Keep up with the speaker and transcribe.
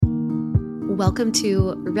Welcome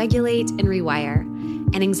to Regulate and Rewire,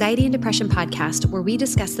 an anxiety and depression podcast where we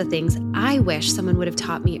discuss the things I wish someone would have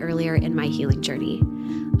taught me earlier in my healing journey.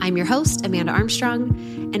 I'm your host, Amanda Armstrong,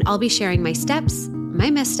 and I'll be sharing my steps, my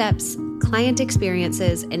missteps, client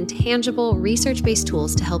experiences, and tangible research-based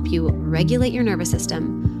tools to help you regulate your nervous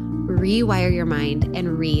system, rewire your mind,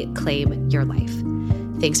 and reclaim your life.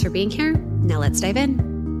 Thanks for being here. Now let's dive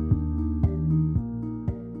in.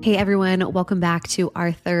 Hey everyone, welcome back to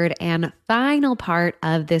our third and final part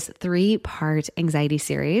of this 3-part anxiety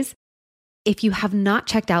series. If you have not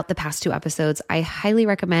checked out the past 2 episodes, I highly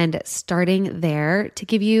recommend starting there to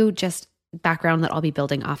give you just background that I'll be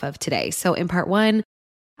building off of today. So in part 1,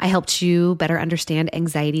 I helped you better understand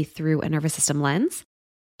anxiety through a nervous system lens.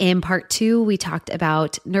 In part 2, we talked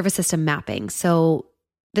about nervous system mapping. So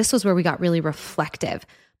this was where we got really reflective.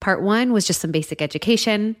 Part 1 was just some basic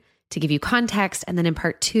education to give you context. And then in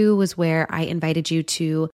part 2 was where I invited you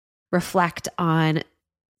to reflect on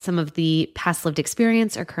some of the past lived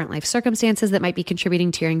experience or current life circumstances that might be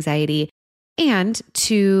contributing to your anxiety and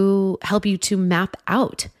to help you to map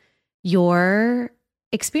out your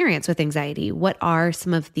experience with anxiety. What are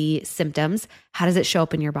some of the symptoms? How does it show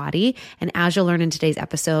up in your body? And as you'll learn in today's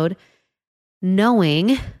episode,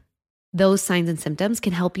 knowing those signs and symptoms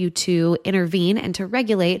can help you to intervene and to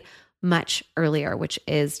regulate much earlier, which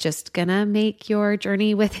is just gonna make your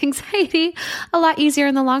journey with anxiety a lot easier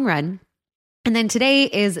in the long run. And then today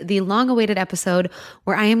is the long-awaited episode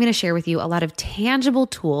where I am going to share with you a lot of tangible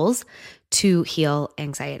tools to heal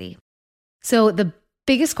anxiety. So the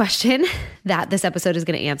biggest question that this episode is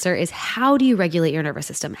going to answer is, how do you regulate your nervous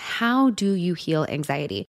system? How do you heal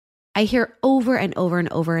anxiety? I hear over and over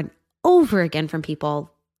and over and over again from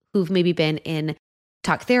people who've maybe been in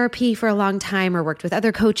talk therapy for a long time or worked with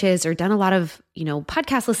other coaches or done a lot of,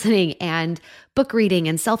 podcast listening and book reading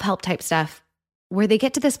and self-help type stuff, where they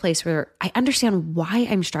get to this place where I understand why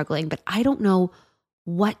I'm struggling, but I don't know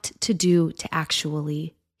what to do to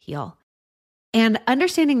actually heal. And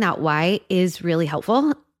understanding that why is really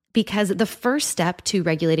helpful, because the first step to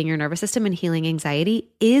regulating your nervous system and healing anxiety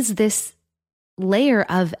is this layer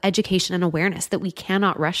of education and awareness that we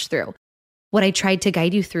cannot rush through. What I tried to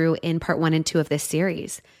guide you through in part 1 and 2 of this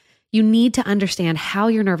series. You need to understand how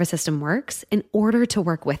your nervous system works in order to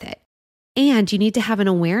work with it. And you need to have an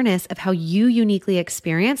awareness of how you uniquely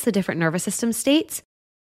experience the different nervous system states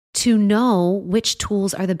to know which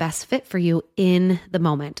tools are the best fit for you in the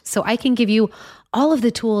moment. So I can give you all of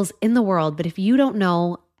the tools in the world, but if you don't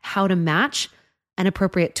know how to match an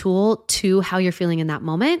appropriate tool to how you're feeling in that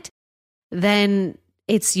moment, then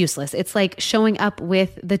it's useless. It's like showing up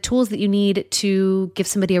with the tools that you need to give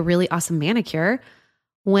somebody a really awesome manicure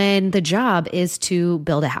when the job is to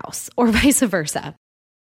build a house, or vice versa.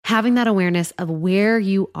 Having that awareness of where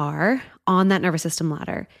you are on that nervous system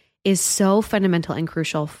ladder is so fundamental and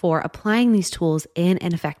crucial for applying these tools in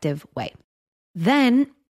an effective way. Then,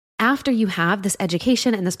 after you have this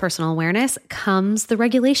education and this personal awareness, comes the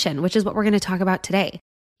regulation, which is what we're going to talk about today.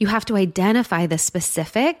 You have to identify the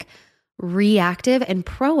specific reactive and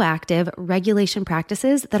proactive regulation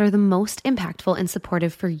practices that are the most impactful and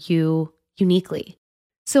supportive for you uniquely.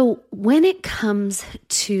 So when it comes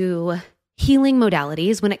to healing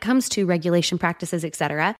modalities, when it comes to regulation practices,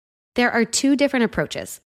 etc., there are 2 different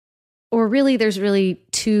approaches, or really there's really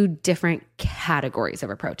 2 different categories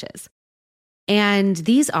of approaches. And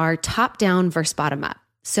these are top-down versus bottom-up.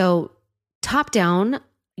 So top-down,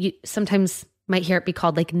 you sometimes might hear it be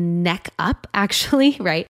called like neck-up actually,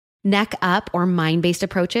 right? Neck up or mind-based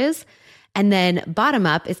approaches. And then bottom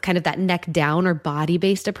up is kind of that neck down or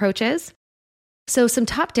body-based approaches. So some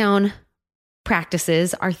top-down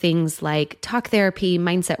practices are things like talk therapy,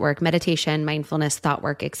 mindset work, meditation, mindfulness, thought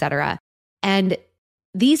work, etc. And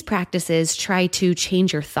these practices try to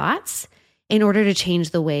change your thoughts in order to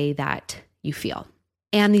change the way that you feel.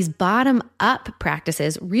 And these bottom-up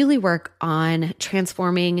practices really work on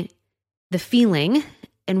transforming the feeling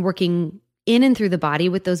and working in and through the body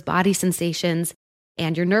with those body sensations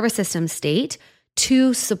and your nervous system state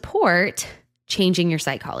to support changing your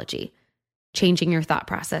psychology, changing your thought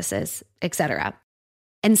processes, etc.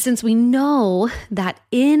 And since we know that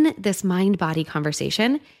in this mind-body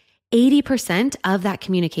conversation, 80% of that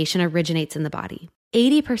communication originates in the body.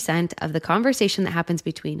 80% of the conversation that happens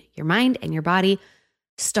between your mind and your body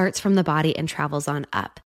starts from the body and travels on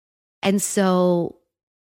up. And so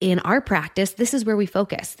in our practice, this is where we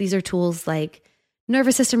focus. These are tools like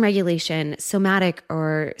nervous system regulation, somatic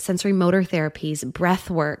or sensory motor therapies, breath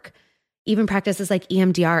work, even practices like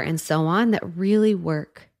EMDR and so on that really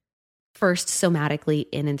work first somatically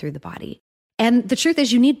in and through the body. And the truth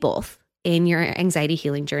is you need both. in your anxiety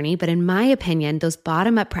healing journey. But in my opinion, those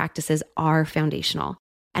bottom-up practices are foundational.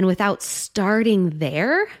 And without starting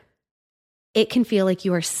there, it can feel like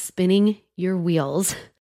you are spinning your wheels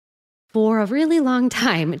for a really long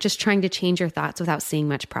time, just trying to change your thoughts without seeing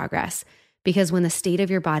much progress. Because when the state of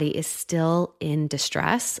your body is still in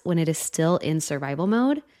distress, when it is still in survival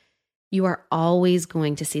mode, you are always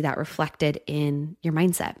going to see that reflected in your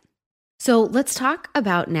mindset. So let's talk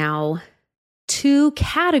about now 2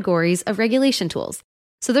 categories of regulation tools.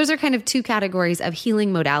 So those are kind of 2 categories of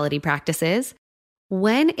healing modality practices.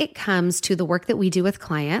 When it comes to the work that we do with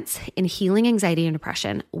clients in healing anxiety and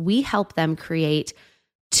depression, we help them create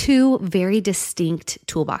 2 very distinct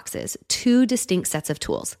toolboxes, 2 distinct sets of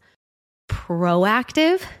tools: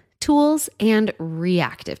 proactive tools and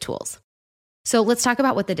reactive tools. So let's talk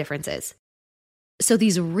about what the difference is. So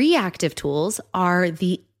these reactive tools are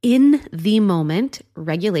the in the moment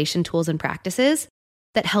regulation tools and practices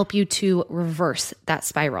that help you to reverse that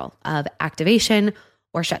spiral of activation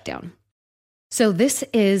or shutdown. So this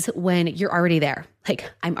is when you're already there. Like,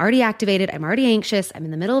 I'm already activated, I'm already anxious, I'm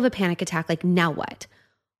in the middle of a panic attack. Like, now what?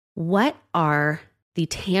 What are the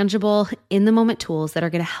tangible in the moment tools that are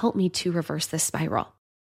going to help me to reverse this spiral?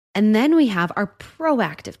 And then we have our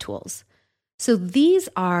proactive tools. So these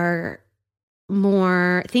are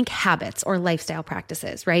more, think habits or lifestyle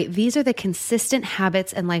practices, right? These are the consistent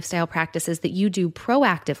habits and lifestyle practices that you do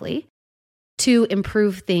proactively to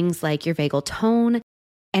improve things like your vagal tone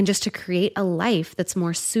and just to create a life that's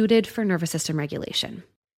more suited for nervous system regulation.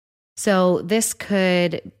 So this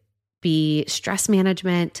could be stress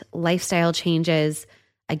management, lifestyle changes,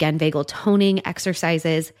 again, vagal toning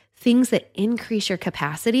exercises, things that increase your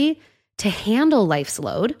capacity to handle life's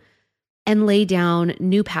load and lay down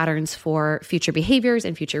new patterns for future behaviors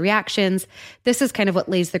and future reactions. This is kind of what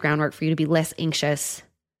lays the groundwork for you to be less anxious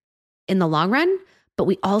in the long run. But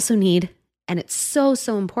we also need, and it's so,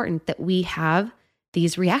 so important that we have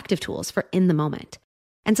these reactive tools for in the moment.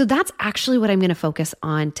 And so that's actually what I'm going to focus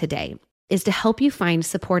on today, is to help you find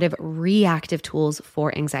supportive reactive tools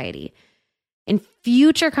for anxiety. In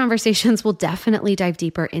future conversations, we'll definitely dive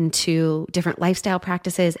deeper into different lifestyle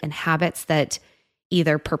practices and habits that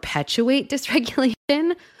either perpetuate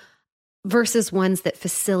dysregulation versus ones that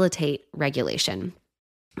facilitate regulation.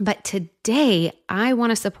 But today, I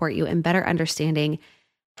want to support you in better understanding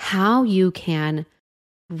how you can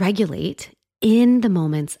regulate in the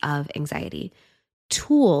moments of anxiety.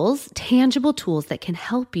 Tools, tangible tools that can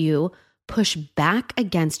help you push back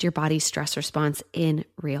against your body's stress response in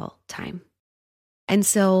real time. And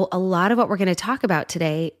so a lot of what we're going to talk about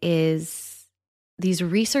today is these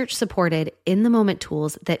research-supported in-the-moment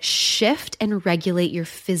tools that shift and regulate your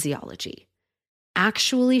physiology,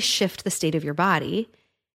 actually shift the state of your body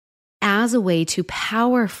as a way to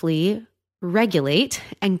powerfully regulate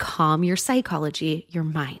and calm your psychology, your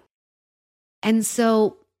mind. And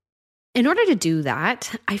so in order to do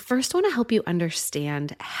that, I first want to help you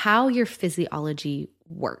understand how your physiology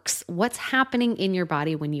works, what's happening in your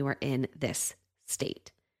body when you are in this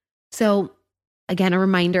state. So again, a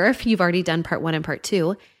reminder, if you've already done part 1 and part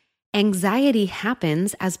 2, anxiety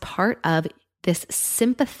happens as part of this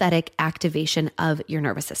sympathetic activation of your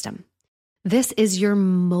nervous system. This is your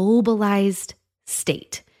mobilized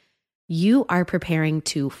state. You are preparing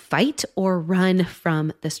to fight or run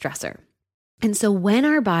from the stressor. And so when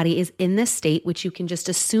our body is in this state, which you can just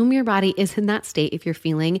assume your body is in that state if you're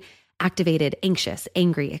feeling activated, anxious,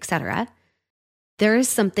 angry, etc., there is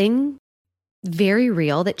something very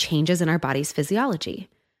real that changes in our body's physiology.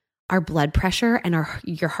 Our blood pressure and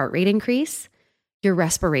your heart rate increase, your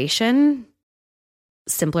respiration,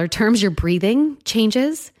 simpler terms, your breathing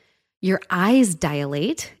changes, your eyes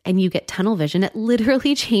dilate and you get tunnel vision. It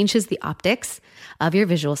literally changes the optics of your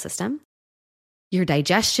visual system. Your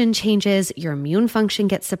digestion changes, your immune function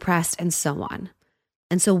gets suppressed, and so on.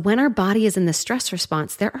 And so when our body is in the stress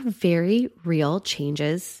response, there are very real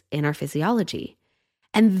changes in our physiology.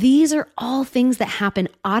 And these are all things that happen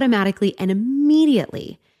automatically and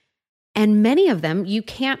immediately. And many of them you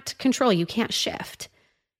can't control, you can't shift.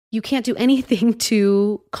 You can't do anything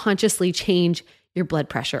to consciously change your blood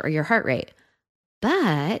pressure or your heart rate.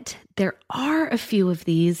 But there are a few of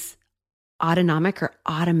these autonomic or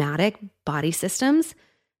automatic body systems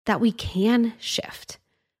that we can shift.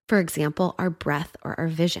 For example, our breath or our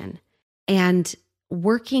vision. And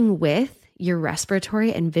working with your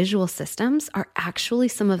respiratory and visual systems are actually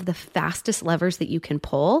some of the fastest levers that you can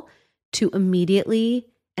pull to immediately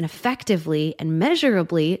and effectively and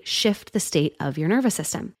measurably shift the state of your nervous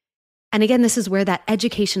system. And again, this is where that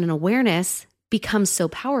education and awareness becomes so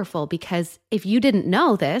powerful, because if you didn't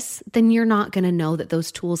know this, then you're not going to know that those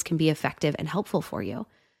tools can be effective and helpful for you.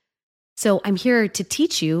 So I'm here to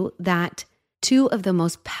teach you that two of the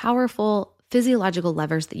most powerful physiological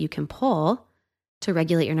levers that you can pull to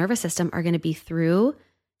regulate your nervous system are going to be through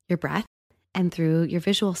your breath and through your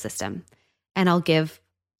visual system. And I'll give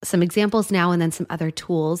some examples now and then some other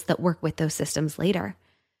tools that work with those systems later.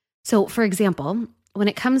 So for example, when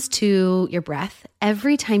it comes to your breath,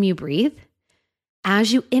 every time you breathe,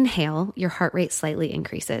 as you inhale, your heart rate slightly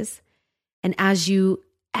increases. And as you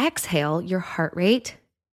exhale, your heart rate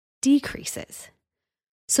decreases.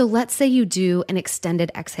 So let's say you do an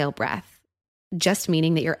extended exhale breath, just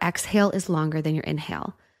meaning that your exhale is longer than your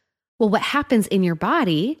inhale. Well, what happens in your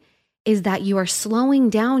body is that you are slowing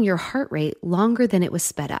down your heart rate longer than it was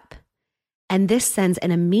sped up. And this sends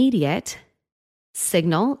an immediate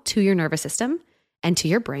signal to your nervous system and to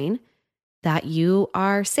your brain that you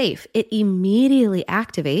are safe. It immediately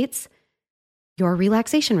activates your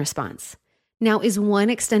relaxation response. Now, is one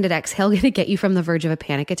extended exhale going to get you from the verge of a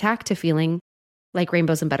panic attack to feeling like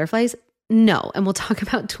rainbows and butterflies? No. And we'll talk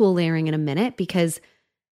about tool layering in a minute, because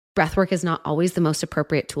breathwork is not always the most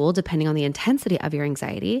appropriate tool depending on the intensity of your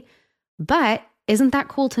anxiety. But isn't that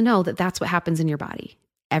cool to know that that's what happens in your body?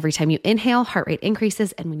 Every time you inhale, heart rate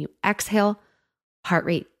increases. And when you exhale, heart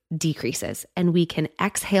rate decreases. And we can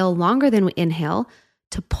exhale longer than we inhale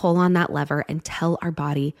to pull on that lever and tell our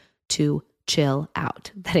body to chill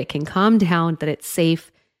out, that it can calm down, that it's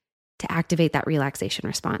safe to activate that relaxation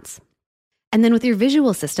response. And then with your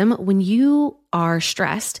visual system, when you are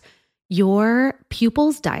stressed, your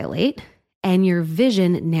pupils dilate and your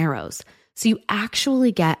vision narrows. So you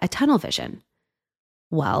actually get a tunnel vision.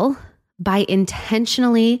 Well, by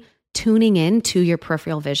intentionally tuning in to your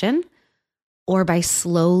peripheral vision, or by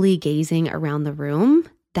slowly gazing around the room,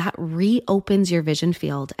 that reopens your vision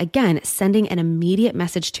field. Again, sending an immediate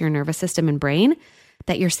message to your nervous system and brain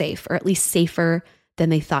that you're safe, or at least safer than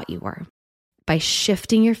they thought you were. By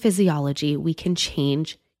shifting your physiology, we can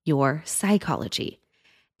change your psychology.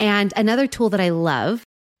 And another tool that I love,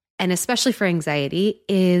 and especially for anxiety,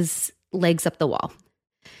 is legs up the wall.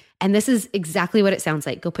 And this is exactly what it sounds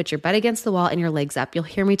like. Go put your butt against the wall and your legs up. You'll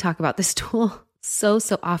hear me talk about this tool so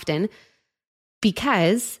often,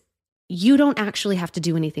 because you don't actually have to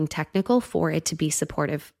do anything technical for it to be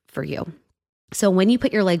supportive for you. So when you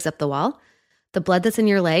put your legs up the wall, the blood that's in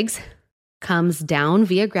your legs comes down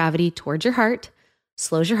via gravity towards your heart,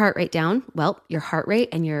 slows your heart rate down. Well, your heart rate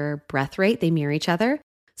and your breath rate, they mirror each other.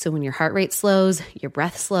 So when your heart rate slows, your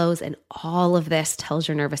breath slows, and all of this tells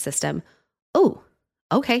your nervous system, oh,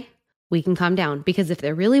 okay, we can calm down. Because if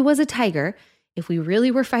there really was a tiger, if we really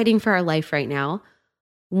were fighting for our life right now,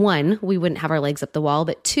 one, we wouldn't have our legs up the wall,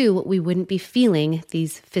 but two, we wouldn't be feeling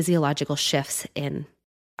these physiological shifts in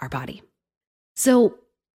our body. So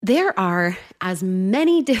there are as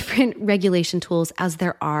many different regulation tools as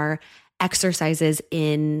there are exercises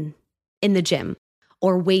in the gym,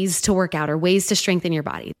 or ways to work out, or ways to strengthen your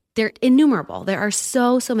body. They're innumerable. There are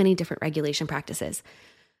so many different regulation practices.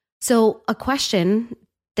 So a question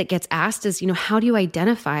that gets asked is, how do you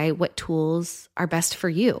identify what tools are best for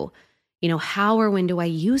you? How or when do I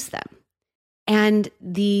use them? And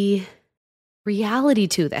the reality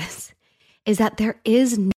to this is that there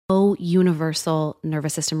is no universal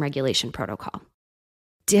nervous system regulation protocol.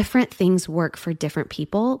 Different things work for different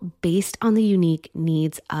people based on the unique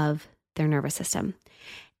needs of their nervous system.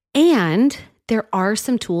 And there are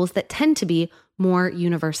some tools that tend to be more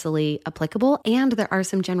universally applicable. And there are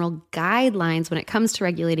some general guidelines when it comes to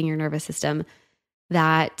regulating your nervous system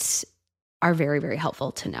that are very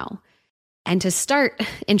helpful to know. And to start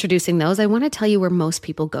introducing those, I want to tell you where most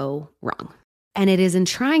people go wrong. And it is in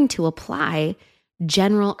trying to apply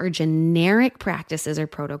general or generic practices or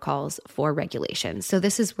protocols for regulation. So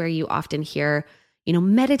this is where you often hear,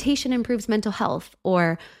 meditation improves mental health,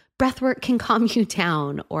 or breathwork can calm you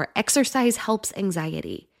down, or exercise helps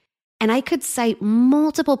anxiety. And I could cite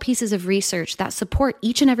multiple pieces of research that support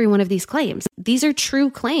each and every one of these claims. These are true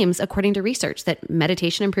claims according to research, that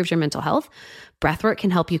meditation improves your mental health, breathwork can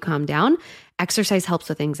help you calm down, exercise helps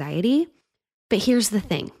with anxiety. But here's the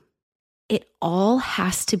thing. It all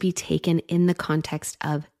has to be taken in the context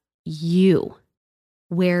of you,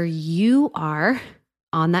 where you are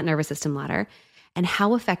on that nervous system ladder, and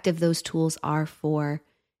how effective those tools are for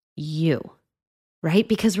you, right?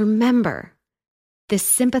 Because remember, this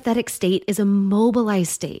sympathetic state is a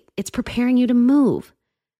mobilized state. It's preparing you to move,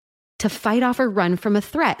 to fight off or run from a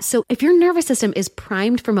threat. So if your nervous system is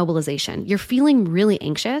primed for mobilization, you're feeling really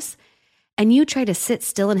anxious, and you try to sit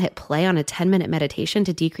still and hit play on a 10-minute meditation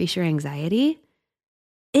to decrease your anxiety,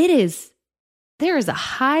 there is a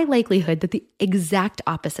high likelihood that the exact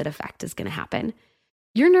opposite effect is going to happen.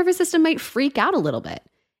 Your nervous system might freak out a little bit.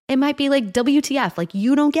 It might be like, WTF, like,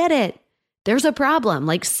 you don't get it. there's a problem.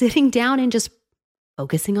 Like sitting down and just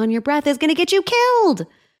focusing on your breath is going to get you killed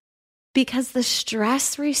because the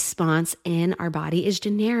stress response in our body is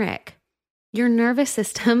generic. Your nervous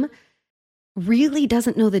system really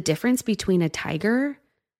doesn't know the difference between a tiger,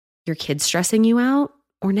 your kid stressing you out,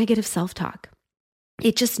 or negative self-talk.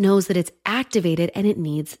 It just knows that it's activated and it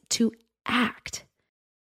needs to act,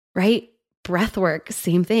 right? Breath work,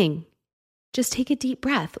 same thing. Just take a deep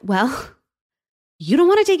breath. Well, you don't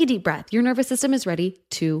want to take a deep breath. Your nervous system is ready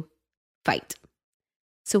to fight.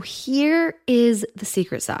 So here is the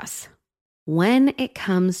secret sauce when it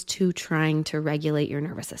comes to trying to regulate your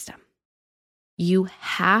nervous system. You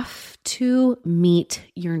have to meet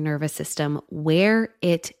your nervous system where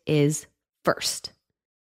it is first.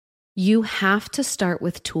 You have to start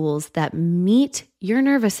with tools that meet your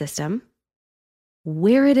nervous system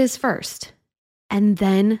where it is first, and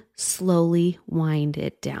then slowly wind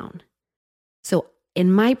it down. So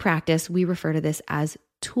in my practice, we refer to this as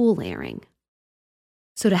tool layering.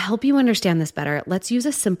 So to help you understand this better, let's use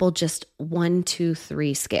a simple just 1, 2,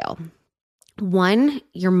 3 scale. 1,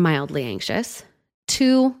 you're mildly anxious.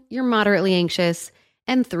 2, you're moderately anxious.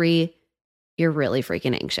 And 3, you're really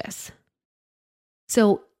freaking anxious.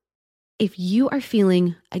 So if you are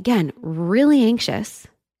feeling, again, really anxious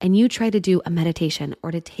and you try to do a meditation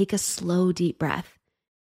or to take a slow, deep breath,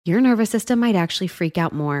 your nervous system might actually freak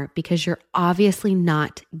out more because you're obviously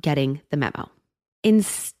not getting the memo.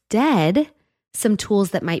 Instead, some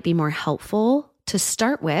tools that might be more helpful to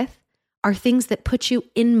start with are things that put you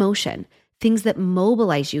in motion, things that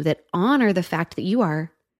mobilize you, that honor the fact that you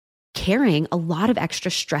are carrying a lot of extra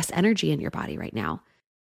stress energy in your body right now.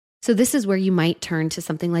 So this is where you might turn to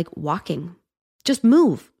something like walking. Just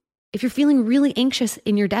move. If you're feeling really anxious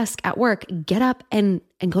in your desk at work, get up and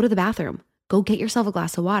go to the bathroom. Go get yourself a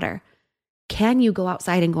glass of water. Can you go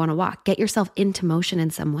outside and go on a walk? Get yourself into motion in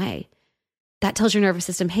some way. That tells your nervous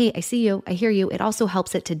system, hey, I see you, I hear you. It also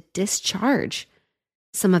helps it to discharge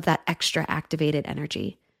some of that extra activated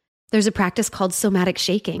energy. There's a practice called somatic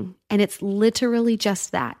shaking, and it's literally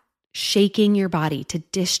just that, shaking your body to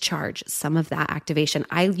discharge some of that activation.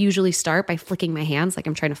 I usually start by flicking my hands, like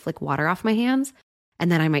I'm trying to flick water off my hands,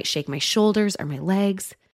 and then I might shake my shoulders or my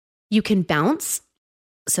legs. You can bounce,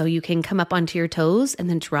 so you can come up onto your toes and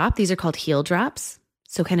then drop. These are called heel drops.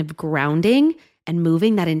 So kind of grounding and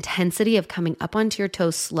moving, that intensity of coming up onto your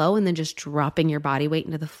toes slow and then just dropping your body weight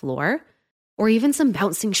into the floor, or even some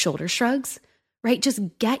bouncing shoulder shrugs, right? Just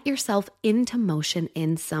get yourself into motion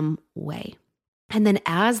in some way. And then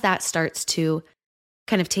as that starts to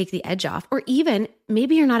kind of take the edge off, or even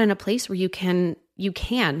maybe you're not in a place where you can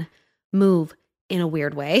move in a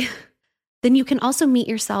weird way, then you can also meet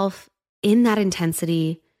yourself in that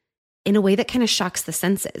intensity in a way that kind of shocks the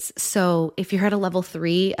senses. So if you're at a level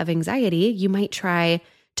 3 of anxiety, you might try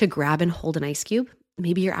to grab and hold an ice cube.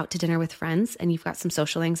 Maybe you're out to dinner with friends and you've got some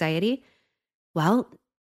social anxiety. Well,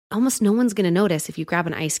 almost no one's going to notice if you grab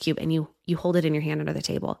an ice cube and you hold it in your hand under the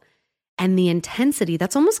table. And the intensity,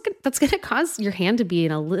 that's going to cause your hand to be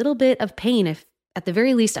in a little bit of pain, if at the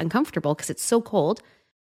very least uncomfortable, because it's so cold.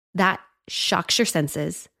 That shocks your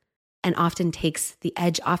senses and often takes the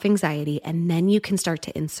edge off anxiety. And then you can start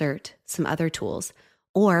to insert some other tools,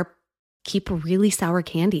 or keep really sour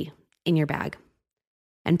candy in your bag.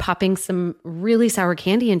 And popping some really sour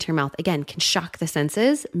candy into your mouth, again, can shock the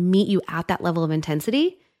senses, meet you at that level of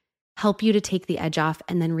intensity, help you to take the edge off,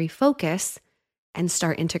 and then refocus and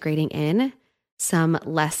start integrating in some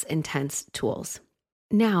less intense tools.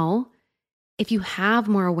 Now, if you have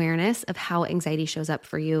more awareness of how anxiety shows up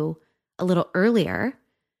for you a little earlier,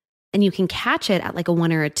 and you can catch it at like a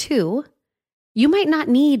 1 or a 2, you might not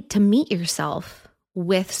need to meet yourself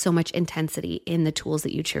with so much intensity in the tools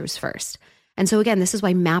that you choose first. And so again, this is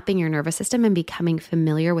why mapping your nervous system and becoming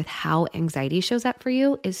familiar with how anxiety shows up for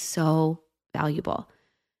you is so valuable.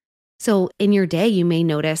 So in your day, you may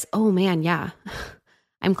notice, oh man, yeah,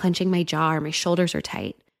 I'm clenching my jaw, or my shoulders are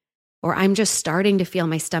tight, or I'm just starting to feel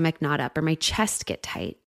my stomach knot up or my chest get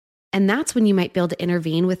tight. And that's when you might be able to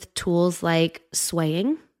intervene with tools like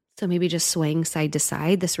swaying. So maybe just swaying side to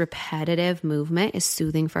side. This repetitive movement is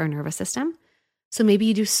soothing for our nervous system. So maybe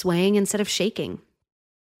you do swaying instead of shaking.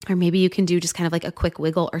 Or maybe you can do just kind of like a quick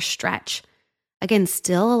wiggle or stretch. Again,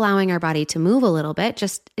 still allowing our body to move a little bit,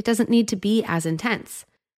 just it doesn't need to be as intense.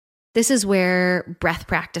 This is where breath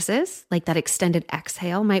practices, like that extended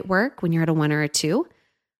exhale, might work when you're at a 1 or a 2,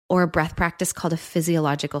 or a breath practice called a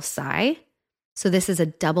physiological sigh. So this is a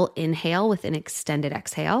double inhale with an extended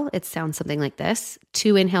exhale. It sounds something like this: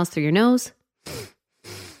 2 inhales through your nose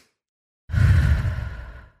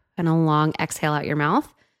and a long exhale out your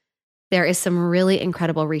mouth. There is some really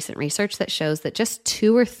incredible recent research that shows that just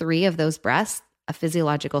 2 or 3 of those breaths, a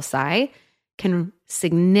physiological sigh, can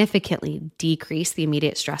significantly decrease the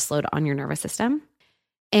immediate stress load on your nervous system.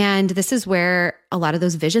 And this is where a lot of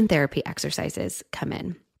those vision therapy exercises come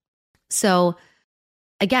in. So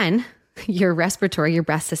again, your respiratory, your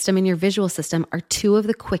breath system, and your visual system are 2 of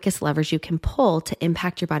the quickest levers you can pull to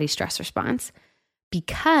impact your body's stress response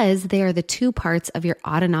because they are the 2 parts of your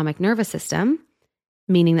autonomic nervous system,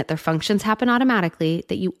 meaning that their functions happen automatically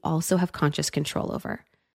that you also have conscious control over.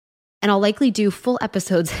 And I'll likely do full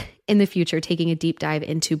episodes in the future taking a deep dive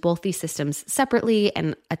into both these systems separately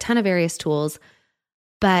and a ton of various tools.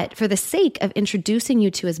 But for the sake of introducing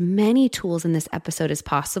you to as many tools in this episode as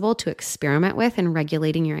possible to experiment with in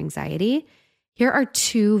regulating your anxiety, here are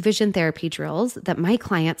 2 vision therapy drills that my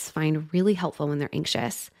clients find really helpful when they're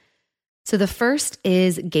anxious. So the first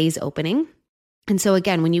is gaze opening. And so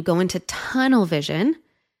again, when you go into tunnel vision,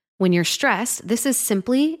 when you're stressed, this is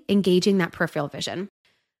simply engaging that peripheral vision.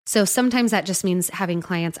 So sometimes that just means having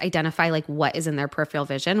clients identify like what is in their peripheral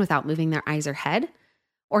vision without moving their eyes or head.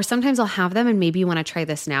 Or sometimes I'll have them, and maybe you want to try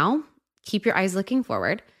this now. Keep your eyes looking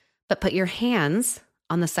forward, but put your hands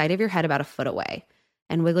on the side of your head about a foot away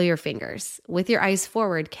and wiggle your fingers. With your eyes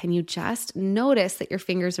forward, can you just notice that your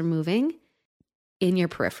fingers are moving in your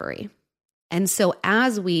periphery? And so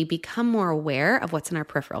as we become more aware of what's in our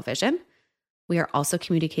peripheral vision, we are also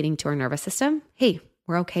communicating to our nervous system, hey,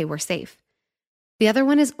 we're okay, we're safe. The other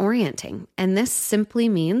one is orienting. And this simply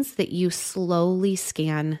means that you slowly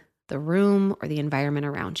scan the room or the environment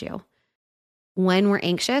around you. When we're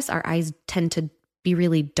anxious, our eyes tend to be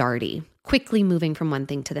really darty, quickly moving from one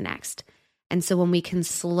thing to the next. And so when we can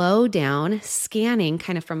slow down, scanning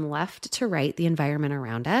kind of from left to right, the environment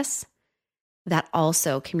around us, that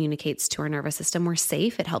also communicates to our nervous system we're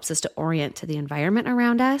safe. It helps us to orient to the environment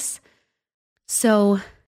around us. So,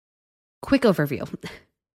 quick overview.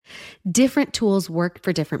 Different tools work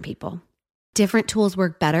for different people. Different tools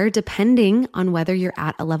work better depending on whether you're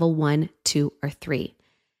at a level 1, 2, or 3.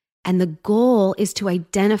 And the goal is to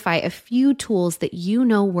identify a few tools that you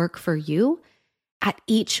know work for you at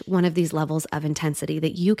each one of these levels of intensity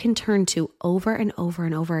that you can turn to over and over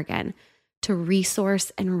and over again to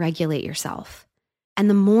resource and regulate yourself. And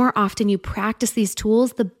the more often you practice these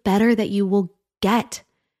tools, the better that you will get.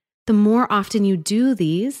 The more often you do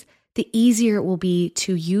these, the easier it will be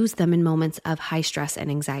to use them in moments of high stress and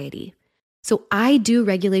anxiety. So I do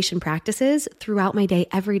regulation practices throughout my day,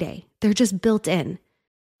 every day. They're just built in.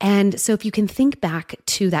 And so if you can think back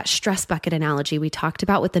to that stress bucket analogy we talked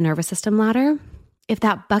about with the nervous system ladder, if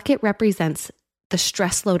that bucket represents the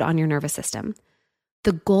stress load on your nervous system,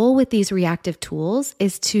 the goal with these reactive tools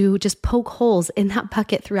is to just poke holes in that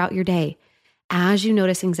bucket throughout your day as you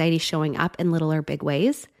notice anxiety showing up in little or big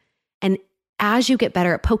ways. And as you get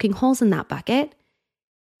better at poking holes in that bucket,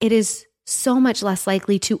 it is so much less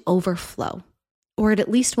likely to overflow, or it at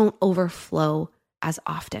least won't overflow as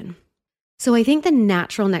often. So I think the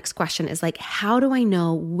natural next question is like, how do I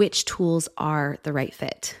know which tools are the right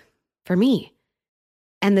fit for me?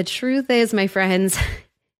 And the truth is, my friends,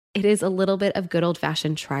 it is a little bit of good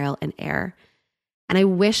old-fashioned trial and error. And I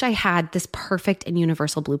wish I had this perfect and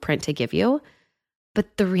universal blueprint to give you,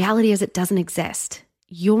 but the reality is it doesn't exist.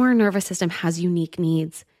 Your nervous system has unique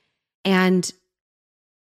needs. And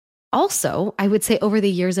also, I would say over the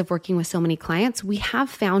years of working with so many clients, we have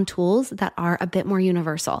found tools that are a bit more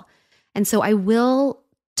universal. And so I will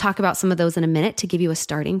talk about some of those in a minute to give you a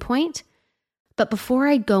starting point. But before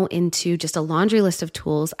I go into just a laundry list of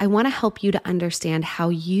tools, I want to help you to understand how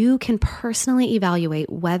you can personally evaluate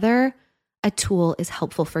whether a tool is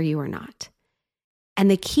helpful for you or not. And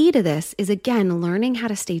the key to this is, again, learning how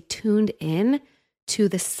to stay tuned in to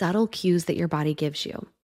the subtle cues that your body gives you.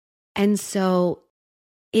 And so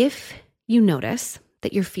if you notice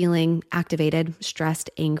that you're feeling activated, stressed,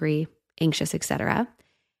 angry, anxious, etc.,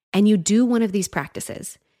 and you do one of these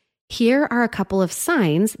practices, here are a couple of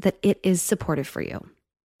signs that it is supportive for you.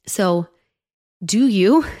 So, do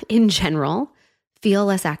you, in general, feel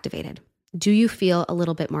less activated? Do you feel a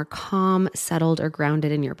little bit more calm, settled, or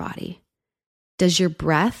grounded in your body? Does your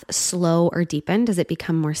breath slow or deepen? Does it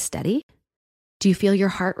become more steady? Do you feel your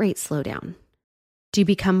heart rate slow down? Do you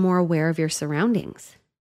become more aware of your surroundings?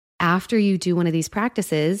 After you do one of these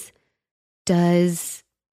practices, does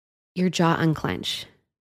your jaw unclench?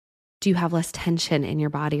 Do you have less tension in your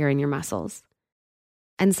body or in your muscles?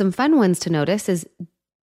 And some fun ones to notice is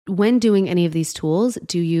when doing any of these tools,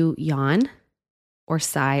 do you yawn or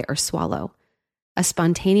sigh or swallow? A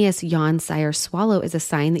spontaneous yawn, sigh, or swallow is a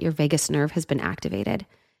sign that your vagus nerve has been activated.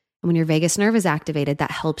 And when your vagus nerve is activated,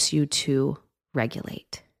 that helps you to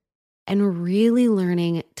regulate. and really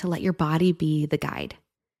learning to let your body be the guide.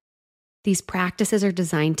 These practices are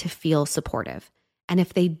designed to feel supportive. And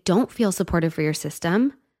if they don't feel supportive for your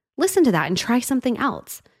system, listen to that and try something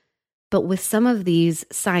else. But with some of these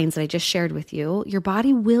signs that I just shared with you, your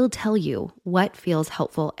body will tell you what feels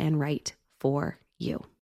helpful and right for you.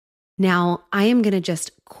 Now, I am going to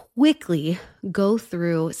just quickly go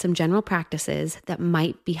through some general practices that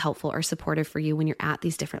might be helpful or supportive for you when you're at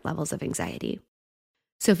these different levels of anxiety.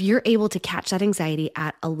 So if you're able to catch that anxiety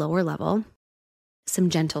at a lower level, some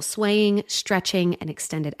gentle swaying, stretching, and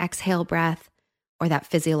extended exhale breath, or that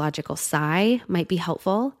physiological sigh might be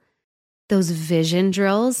helpful. Those vision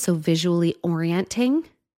drills, so visually orienting,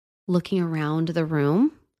 looking around the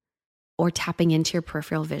room, or tapping into your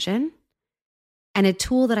peripheral vision. And a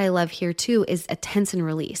tool that I love here too is a tense and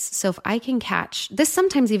release. So if I can catch, this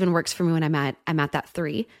sometimes even works for me when I'm at that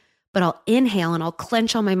 3, but I'll inhale and I'll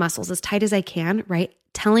clench all my muscles as tight as I can, right?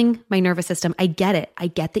 Telling my nervous system, I get it. I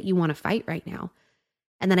get that you want to fight right now.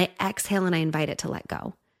 And then I exhale and I invite it to let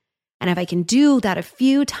go. And if I can do that a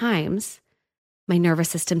few times, my nervous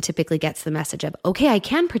system typically gets the message of, okay, I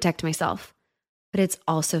can protect myself, but it's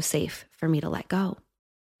also safe for me to let go.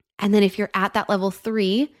 And then if you're at that level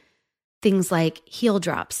 3, things like heel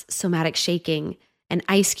drops, somatic shaking, an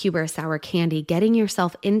ice cube or a sour candy, getting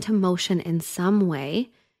yourself into motion in some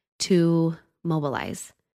way to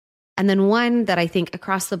mobilize. And then one that I think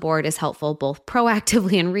across the board is helpful, both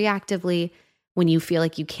proactively and reactively, when you feel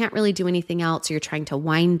like you can't really do anything else, or you're trying to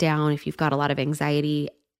wind down, if you've got a lot of anxiety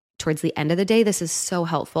towards the end of the day, this is so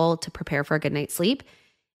helpful to prepare for a good night's sleep,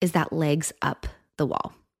 is that legs up the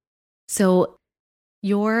wall. So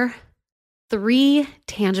your 3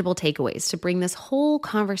 tangible takeaways to bring this whole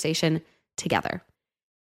conversation together.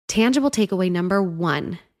 Tangible takeaway number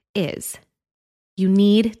 1 is you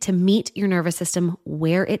need to meet your nervous system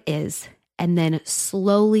where it is and then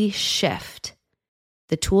slowly shift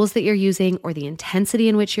the tools that you're using or the intensity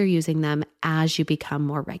in which you're using them as you become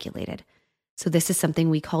more regulated. So this is something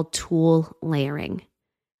we call tool layering,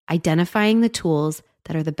 identifying the tools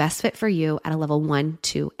that are the best fit for you at a level 1,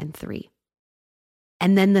 2, and 3.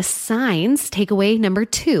 And then the signs, takeaway number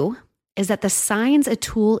 2, is that the signs a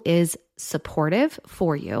tool is supportive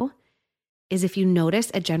for you is if you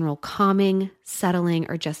notice a general calming, settling,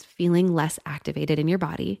 or just feeling less activated in your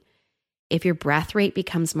body. If your breath rate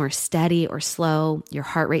becomes more steady or slow, your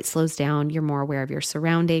heart rate slows down, you're more aware of your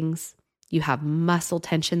surroundings, you have muscle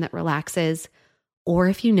tension that relaxes, or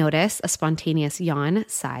if you notice a spontaneous yawn,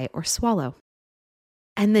 sigh, or swallow.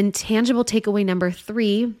 And then tangible takeaway number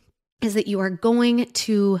 3 is that you are going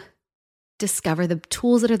to discover the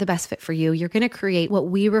tools that are the best fit for you. You're going to create what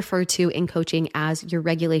we refer to in coaching as your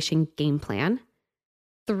regulation game plan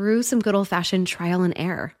through some good old-fashioned trial and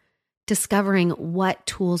error, discovering what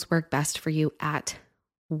tools work best for you at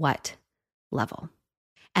what level.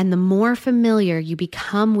 And the more familiar you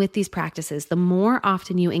become with these practices, the more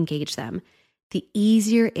often you engage them, the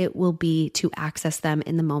easier it will be to access them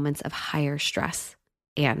in the moments of higher stress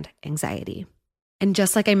and anxiety. And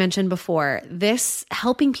just like I mentioned before, this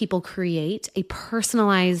helping people create a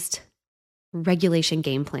personalized regulation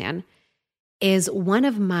game plan is one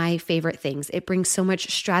of my favorite things. It brings so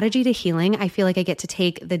much strategy to healing. I feel like I get to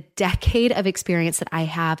take the decade of experience that I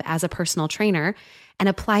have as a personal trainer and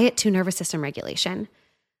apply it to nervous system regulation.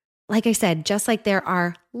 Like I said, just like there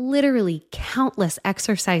are literally countless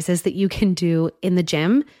exercises that you can do in the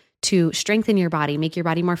gym to strengthen your body, make your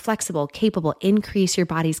body more flexible, capable, increase your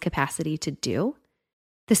body's capacity to do,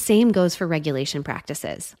 the same goes for regulation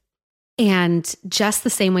practices. And just the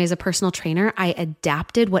same way as a personal trainer, I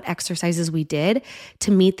adapted what exercises we did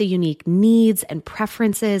to meet the unique needs and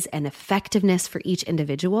preferences and effectiveness for each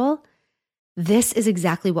individual. This is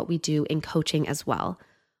exactly what we do in coaching as well.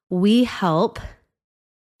 We help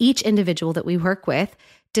each individual that we work with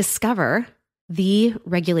discover the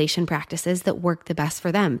regulation practices that work the best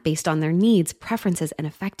for them based on their needs, preferences, and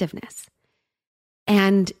effectiveness.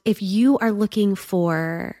 And if you are looking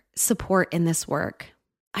for support in this work,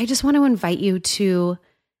 I just want to invite you to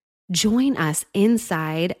join us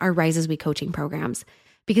inside our Rise As We coaching programs,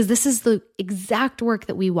 because this is the exact work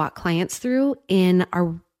that we walk clients through in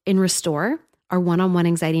Restore, our one-on-one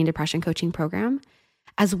anxiety and depression coaching program,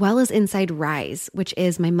 as well as inside Rise, which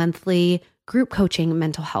is my monthly group coaching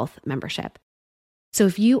mental health membership. So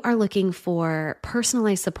if you are looking for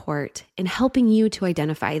personalized support in helping you to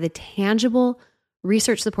identify the tangible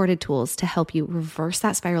research-supported tools to help you reverse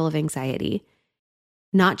that spiral of anxiety,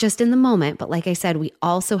 not just in the moment, but like I said, we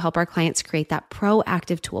also help our clients create that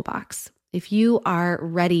proactive toolbox. If you are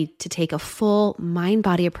ready to take a full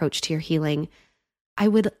mind-body approach to your healing, I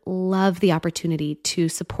would love the opportunity to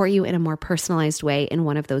support you in a more personalized way in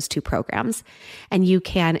one of those 2 programs. And you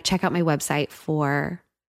can check out my website for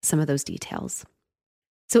some of those details.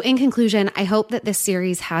 So in conclusion, I hope that this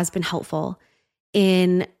series has been helpful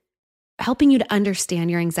in helping you to understand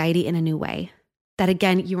your anxiety in a new way. That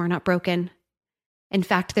again, you are not broken. In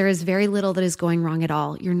fact, there is very little that is going wrong at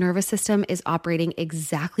all. Your nervous system is operating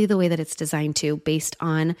exactly the way that it's designed to, based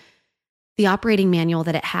on the operating manual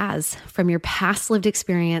that it has from your past lived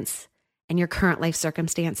experience and your current life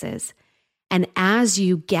circumstances. And as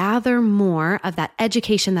you gather more of that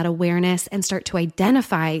education, that awareness, and start to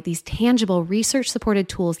identify these tangible research-supported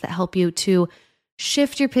tools that help you to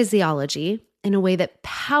shift your physiology in a way that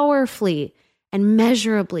powerfully and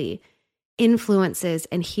measurably influences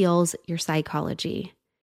and heals your psychology,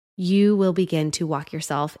 you will begin to walk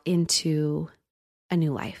yourself into a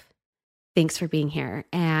new life. Thanks for being here.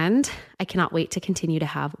 And I cannot wait to continue to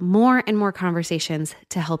have more and more conversations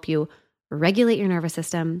to help you regulate your nervous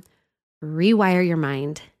system, rewire your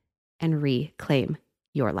mind, and reclaim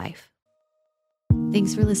your life.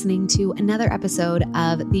 Thanks for listening to another episode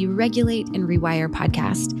of the Regulate and Rewire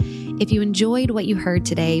podcast. If you enjoyed what you heard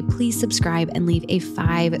today, please subscribe and leave a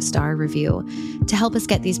 5-star review to help us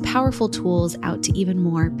get these powerful tools out to even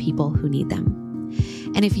more people who need them.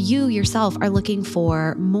 And if you yourself are looking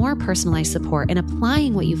for more personalized support in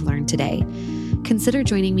applying what you've learned today, consider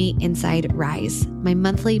joining me inside Rise, my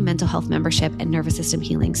monthly mental health membership and nervous system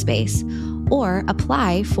healing space, or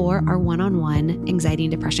apply for our one-on-one anxiety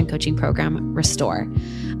and depression coaching program, Restore.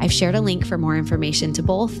 I've shared a link for more information to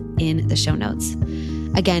both in the show notes.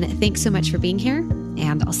 Again, thanks so much for being here,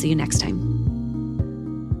 and I'll see you next time.